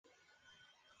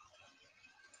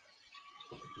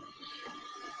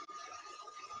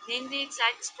Name the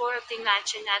exact score of the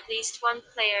match and at least one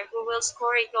player who will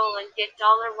score a goal and get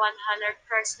 $100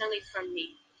 personally from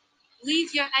me.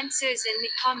 Leave your answers in the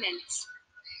comments.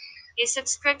 A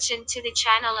subscription to the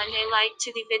channel and a like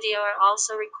to the video are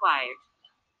also required.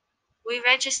 We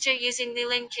register using the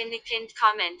link in the pinned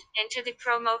comment, enter the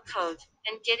promo code,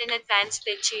 and get an advance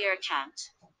bid to your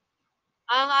account.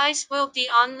 All eyes will be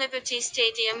on Liberty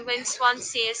Stadium when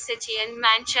Swansea City and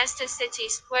Manchester City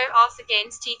square off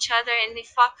against each other in the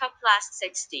FA Cup last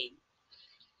 16.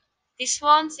 The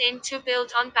Swans aim to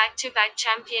build on back-to-back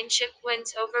championship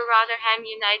wins over Rotherham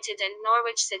United and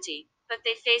Norwich City, but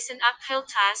they face an uphill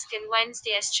task in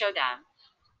Wednesday's showdown.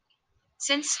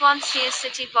 Since Swansea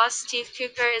City boss Steve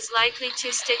Cooper is likely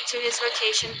to stick to his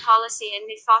rotation policy in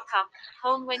the FA Cup,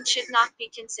 home win should not be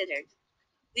considered.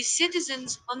 The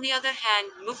Citizens, on the other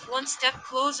hand, move one step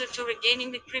closer to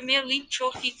regaining the Premier League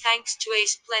trophy thanks to a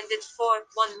splendid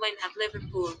 4-1 win at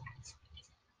Liverpool.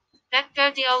 Pep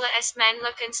Guardiola's men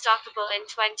look unstoppable in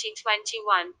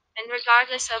 2021, and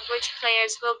regardless of which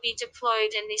players will be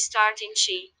deployed in the starting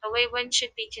sheet, away win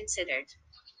should be considered.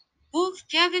 Both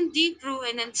Kevin De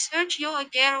Bruyne and Sergio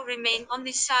Aguero remain on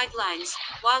the sidelines,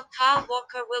 while Kyle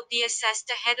Walker will be assessed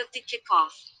ahead of the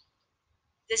kickoff.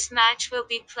 This match will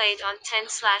be played on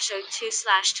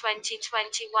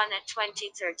 10/02/2021 at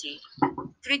 20:30.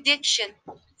 Prediction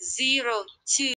 0-2.